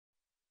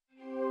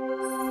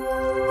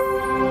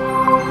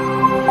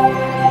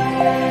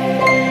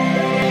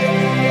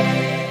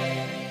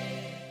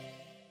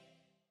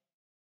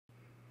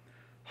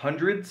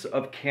Hundreds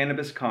of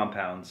cannabis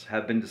compounds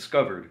have been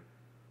discovered,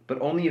 but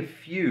only a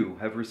few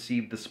have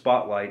received the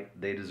spotlight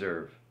they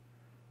deserve.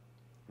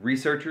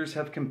 Researchers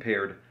have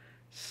compared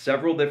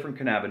several different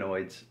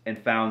cannabinoids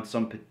and found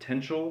some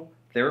potential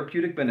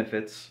therapeutic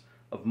benefits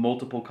of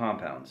multiple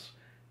compounds,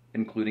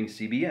 including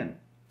CBN.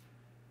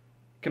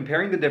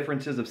 Comparing the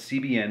differences of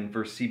CBN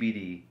versus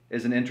CBD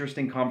is an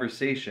interesting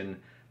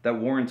conversation that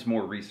warrants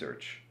more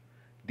research.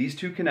 These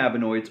two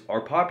cannabinoids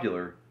are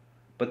popular,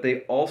 but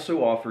they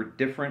also offer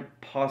different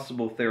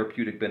possible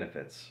therapeutic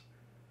benefits.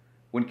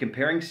 When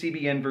comparing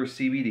CBN versus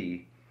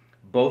CBD,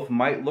 both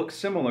might look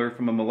similar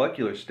from a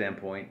molecular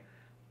standpoint,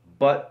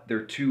 but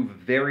they're two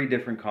very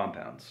different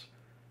compounds.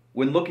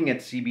 When looking at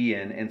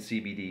CBN and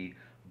CBD,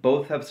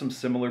 both have some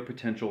similar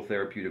potential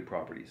therapeutic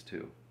properties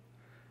too.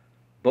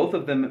 Both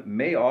of them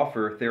may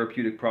offer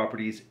therapeutic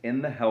properties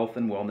in the health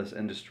and wellness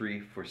industry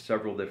for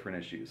several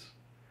different issues.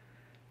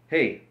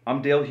 Hey,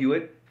 I'm Dale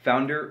Hewitt,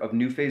 founder of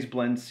New Phase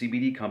Blends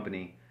CBD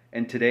Company,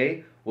 and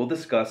today we'll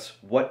discuss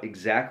what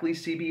exactly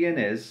CBN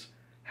is,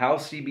 how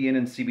CBN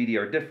and CBD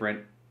are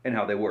different, and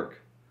how they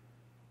work.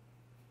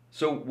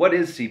 So what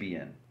is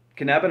CBN?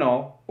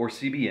 Cannabinol, or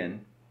CBN,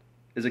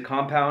 is a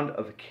compound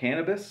of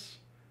cannabis,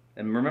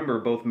 and remember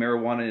both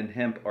marijuana and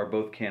hemp are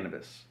both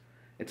cannabis.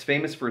 It's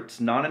famous for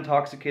its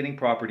non-intoxicating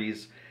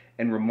properties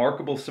and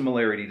remarkable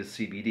similarity to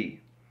CBD.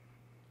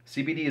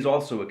 CBD is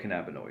also a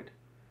cannabinoid.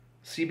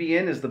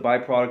 CBN is the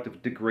byproduct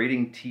of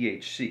degrading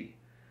THC,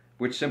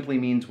 which simply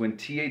means when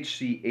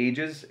THC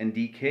ages and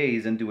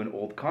decays into an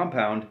old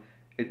compound,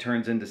 it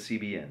turns into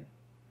CBN.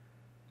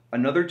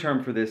 Another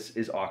term for this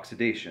is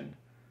oxidation.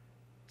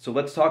 So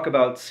let's talk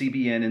about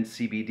CBN and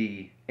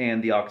CBD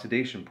and the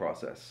oxidation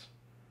process.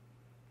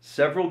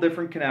 Several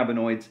different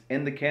cannabinoids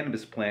in the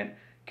cannabis plant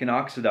can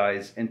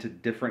oxidize into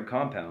different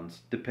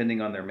compounds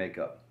depending on their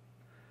makeup.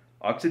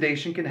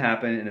 Oxidation can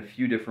happen in a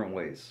few different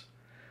ways.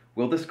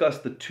 We'll discuss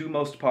the two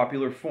most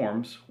popular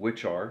forms,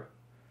 which are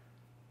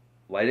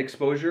light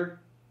exposure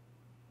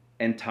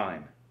and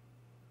time.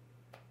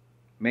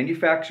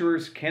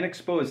 Manufacturers can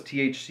expose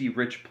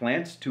THC-rich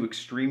plants to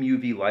extreme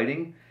UV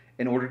lighting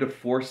in order to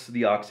force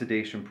the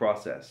oxidation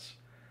process.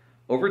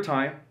 Over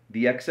time,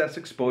 the excess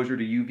exposure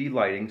to UV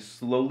lighting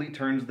slowly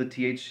turns the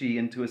THC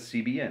into a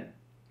CBN.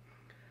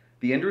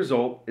 The end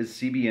result is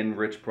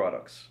CBN-rich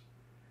products.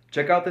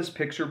 Check out this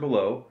picture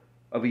below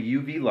of a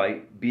UV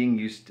light being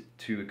used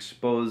to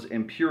expose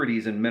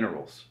impurities in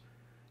minerals.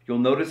 You'll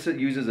notice it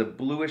uses a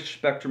bluish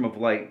spectrum of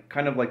light,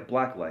 kind of like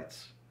black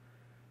lights.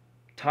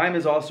 Time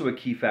is also a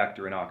key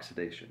factor in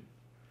oxidation.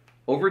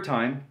 Over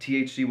time,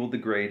 THC will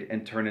degrade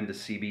and turn into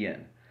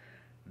CBN.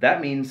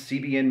 That means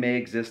CBN may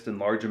exist in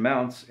large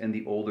amounts in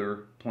the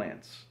older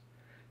plants.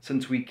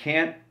 Since we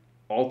can't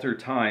alter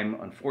time,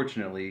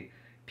 unfortunately,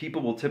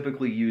 people will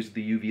typically use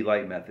the UV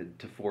light method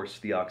to force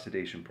the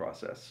oxidation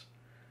process.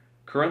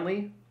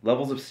 Currently,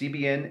 levels of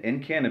CBN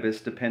in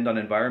cannabis depend on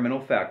environmental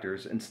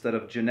factors instead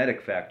of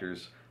genetic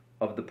factors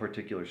of the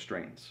particular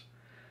strains.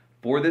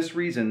 For this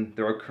reason,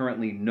 there are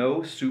currently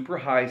no super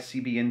high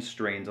CBN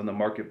strains on the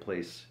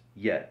marketplace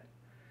yet.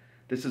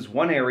 This is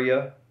one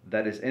area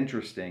that is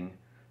interesting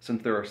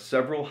since there are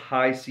several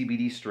high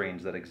CBD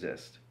strains that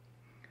exist.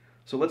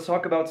 So let's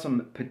talk about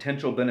some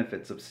potential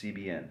benefits of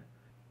CBN.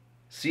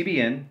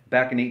 CBN,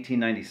 back in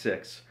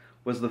 1896,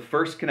 was the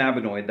first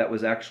cannabinoid that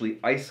was actually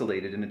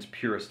isolated in its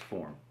purest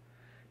form.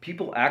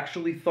 People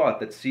actually thought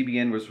that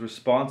CBN was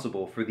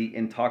responsible for the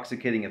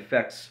intoxicating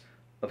effects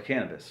of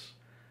cannabis.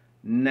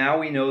 Now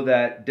we know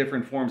that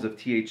different forms of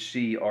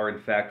THC are in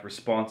fact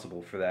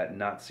responsible for that,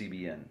 not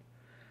CBN.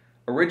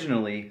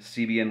 Originally,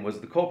 CBN was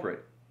the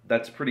culprit.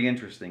 That's pretty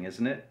interesting,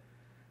 isn't it?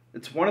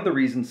 It's one of the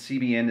reasons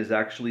CBN is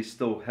actually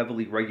still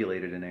heavily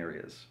regulated in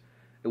areas.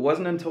 It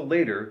wasn't until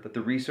later that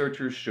the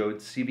researchers showed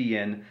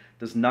CBN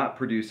does not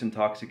produce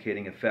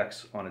intoxicating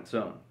effects on its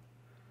own.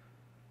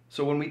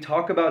 So when we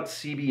talk about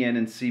CBN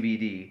and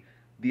CBD,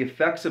 the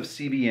effects of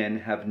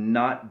CBN have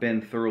not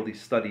been thoroughly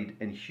studied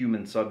in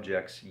human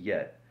subjects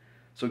yet.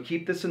 So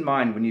keep this in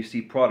mind when you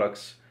see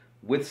products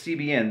with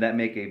CBN that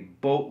make a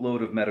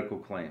boatload of medical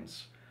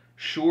claims.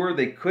 Sure,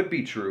 they could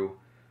be true,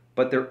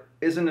 but there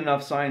isn't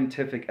enough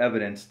scientific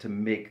evidence to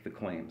make the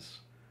claims.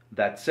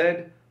 That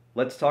said,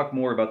 let's talk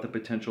more about the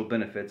potential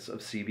benefits of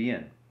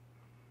CBN.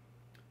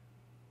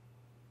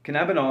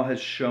 Cannabinol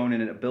has shown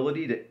an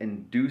ability to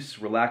induce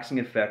relaxing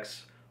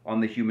effects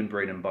on the human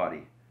brain and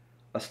body.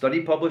 A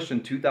study published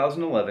in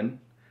 2011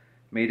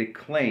 made a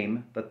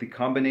claim that the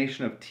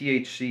combination of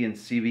THC and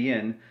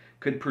CBN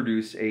could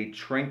produce a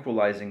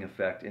tranquilizing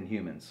effect in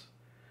humans.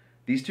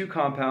 These two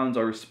compounds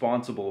are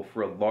responsible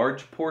for a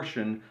large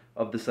portion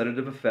of the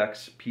sedative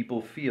effects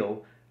people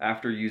feel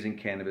after using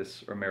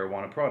cannabis or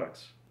marijuana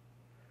products.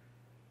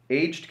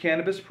 Aged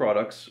cannabis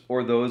products,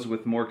 or those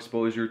with more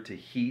exposure to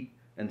heat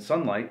and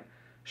sunlight,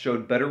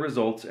 showed better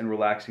results in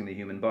relaxing the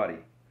human body.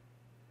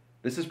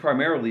 This is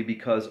primarily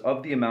because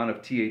of the amount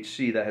of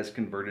THC that has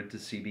converted to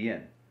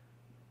CBN,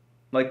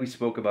 like we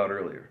spoke about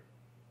earlier.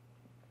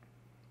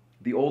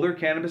 The older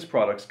cannabis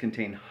products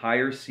contain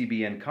higher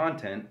CBN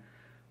content,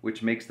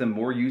 which makes them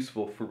more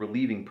useful for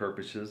relieving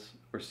purposes,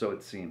 or so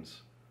it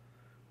seems.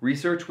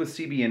 Research with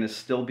CBN is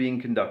still being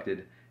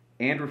conducted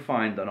and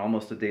refined on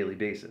almost a daily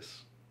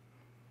basis.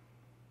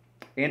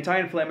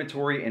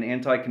 Anti-inflammatory and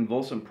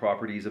anticonvulsant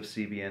properties of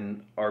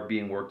CBN are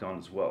being worked on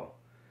as well.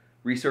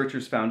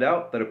 Researchers found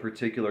out that a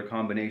particular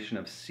combination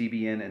of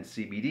CBN and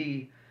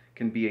CBD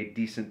can be a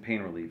decent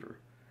pain reliever.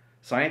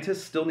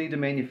 Scientists still need to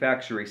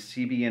manufacture a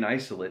CBN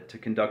isolate to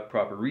conduct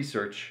proper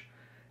research,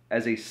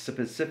 as a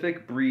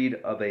specific breed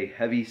of a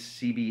heavy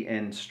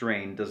CBN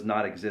strain does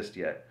not exist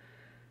yet.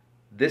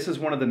 This is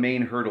one of the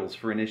main hurdles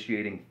for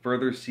initiating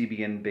further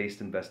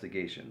CBN-based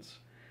investigations.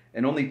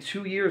 In only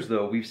 2 years,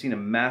 though, we've seen a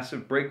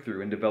massive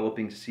breakthrough in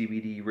developing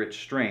CBD-rich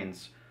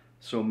strains,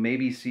 so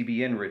maybe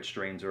CBN-rich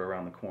strains are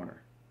around the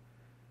corner.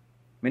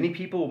 Many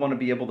people want to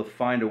be able to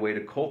find a way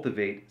to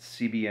cultivate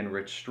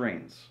CBN-rich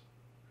strains.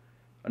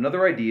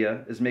 Another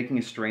idea is making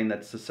a strain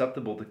that's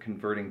susceptible to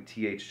converting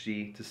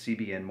THC to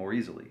CBN more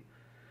easily.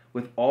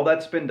 With all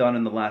that's been done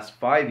in the last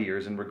 5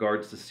 years in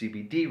regards to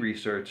CBD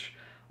research,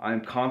 I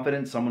am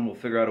confident someone will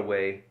figure out a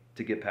way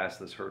to get past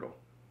this hurdle.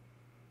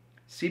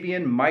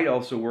 CBN might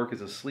also work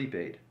as a sleep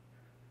aid.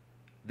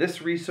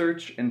 This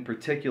research in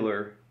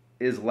particular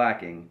is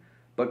lacking,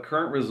 but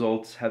current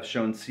results have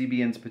shown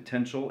CBN's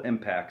potential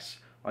impacts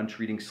on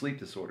treating sleep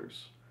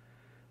disorders.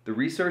 The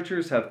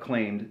researchers have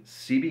claimed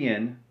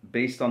CBN,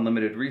 based on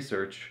limited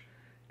research,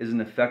 is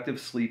an effective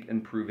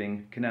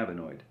sleep-improving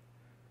cannabinoid.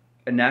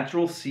 A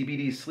natural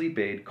CBD sleep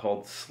aid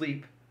called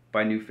Sleep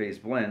by New Phase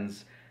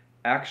Blends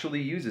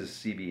actually uses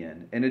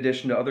CBN in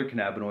addition to other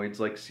cannabinoids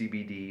like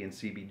CBD and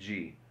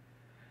CBG.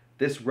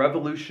 This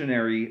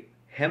revolutionary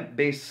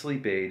hemp-based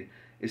sleep aid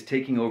is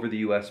taking over the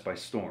US by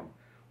storm.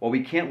 While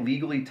we can't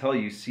legally tell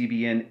you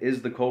CBN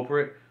is the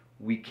culprit,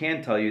 we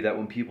can tell you that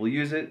when people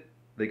use it,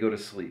 they go to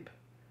sleep.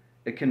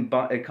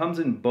 It comes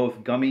in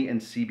both gummy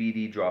and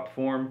CBD drop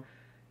form,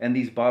 and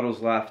these bottles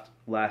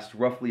last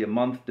roughly a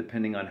month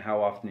depending on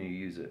how often you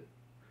use it.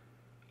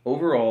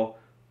 Overall,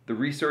 the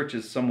research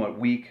is somewhat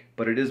weak,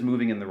 but it is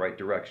moving in the right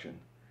direction.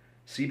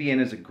 CBN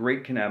is a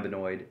great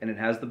cannabinoid, and it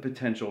has the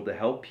potential to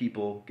help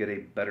people get a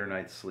better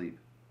night's sleep.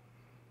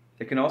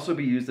 It can also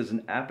be used as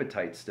an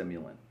appetite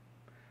stimulant.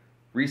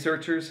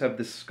 Researchers have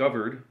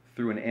discovered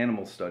through an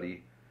animal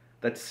study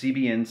that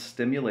CBN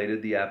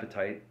stimulated the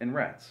appetite in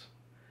rats.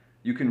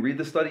 You can read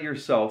the study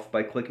yourself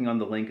by clicking on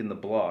the link in the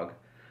blog,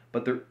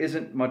 but there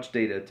isn't much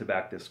data to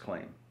back this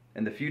claim.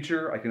 In the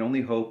future, I can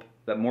only hope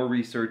that more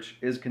research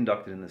is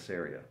conducted in this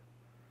area.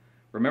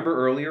 Remember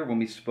earlier when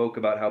we spoke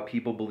about how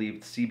people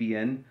believed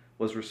CBN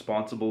was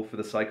responsible for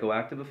the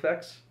psychoactive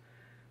effects?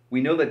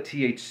 We know that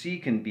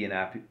THC can be an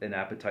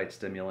appetite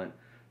stimulant,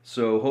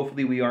 so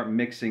hopefully we aren't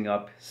mixing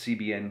up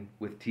CBN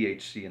with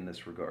THC in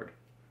this regard.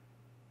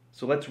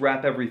 So let's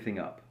wrap everything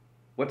up.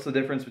 What's the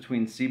difference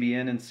between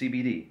CBN and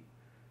CBD?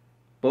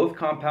 Both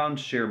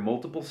compounds share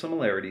multiple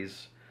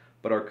similarities,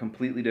 but are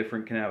completely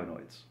different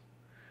cannabinoids.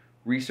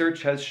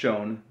 Research has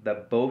shown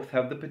that both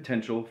have the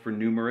potential for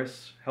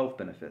numerous health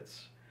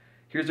benefits.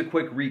 Here's a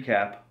quick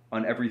recap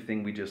on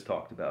everything we just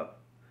talked about.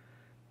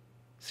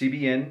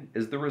 CBN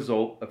is the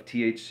result of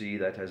THC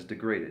that has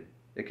degraded.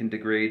 It can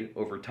degrade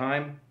over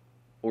time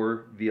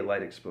or via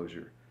light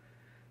exposure.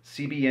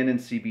 CBN and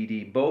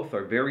CBD both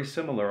are very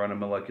similar on a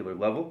molecular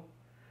level.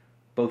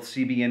 Both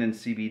CBN and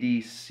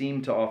CBD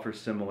seem to offer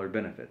similar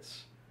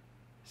benefits.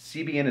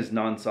 CBN is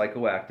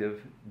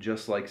non-psychoactive,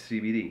 just like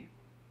CBD.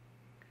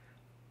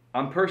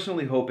 I'm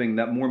personally hoping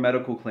that more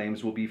medical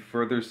claims will be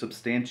further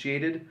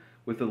substantiated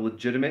with a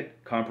legitimate,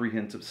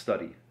 comprehensive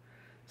study.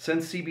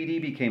 Since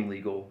CBD became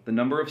legal, the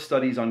number of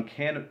studies on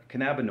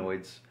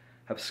cannabinoids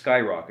have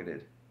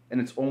skyrocketed, and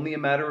it's only a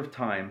matter of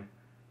time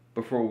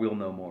before we'll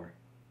know more.